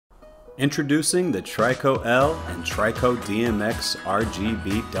Introducing the Trico L and Trico DMX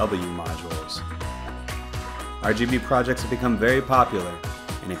RGBW modules. RGB projects have become very popular,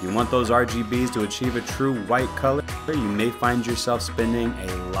 and if you want those RGBs to achieve a true white color, you may find yourself spending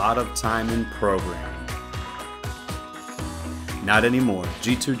a lot of time in programming. Not anymore.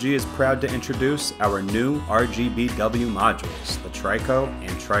 G2G is proud to introduce our new RGBW modules, the Trico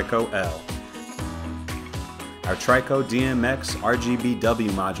and Trico L. Our Trico DMX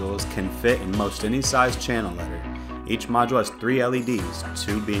RGBW modules can fit in most any size channel letter. Each module has 3 LEDs,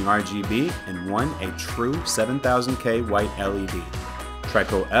 2 being RGB and 1 a true 7000K white LED.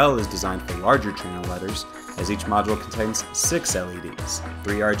 Trico L is designed for larger channel letters, as each module contains 6 LEDs,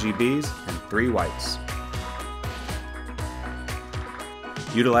 3 RGBs and 3 whites.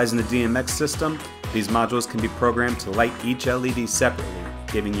 Utilizing the DMX system, these modules can be programmed to light each LED separately,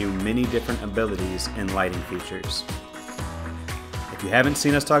 giving you many different abilities and lighting features. If you haven't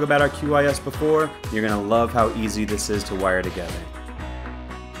seen us talk about our QIS before, you're going to love how easy this is to wire together.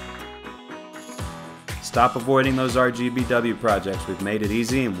 Stop avoiding those RGBW projects. We've made it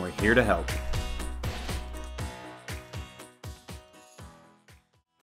easy and we're here to help.